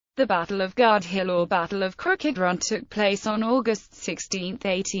The Battle of Guard Hill or Battle of Crooked Run took place on August 16,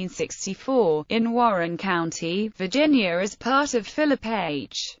 1864, in Warren County, Virginia as part of Philip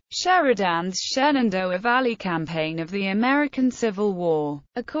H. Sheridan's Shenandoah Valley Campaign of the American Civil War.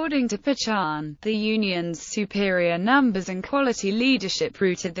 According to Pachan, the Union's superior numbers and quality leadership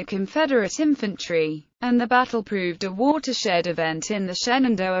routed the Confederate infantry, and the battle proved a watershed event in the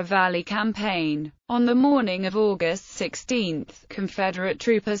Shenandoah Valley Campaign. On the morning of August 16, Confederate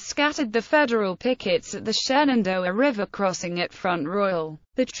troopers scattered the Federal pickets at the Shenandoah River crossing at Front Royal.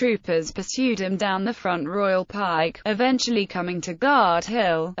 The troopers pursued them down the Front Royal Pike, eventually coming to Guard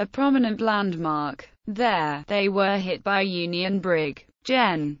Hill, a prominent landmark. There, they were hit by Union Brig.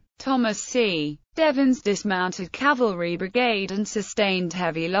 Gen. Thomas C. Devens' dismounted cavalry brigade and sustained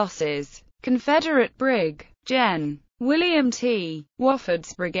heavy losses. Confederate Brig. Gen. William T.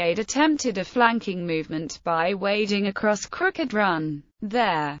 Wofford's brigade attempted a flanking movement by wading across Crooked Run.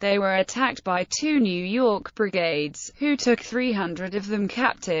 There, they were attacked by two New York brigades, who took 300 of them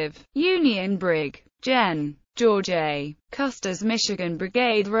captive. Union Brig. Gen. George A. Custer's Michigan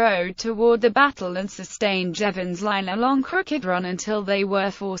Brigade rode toward the battle and sustained Jevons' line along Crooked Run until they were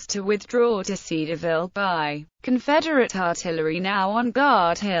forced to withdraw to Cedarville by Confederate artillery now on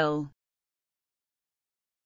Guard Hill.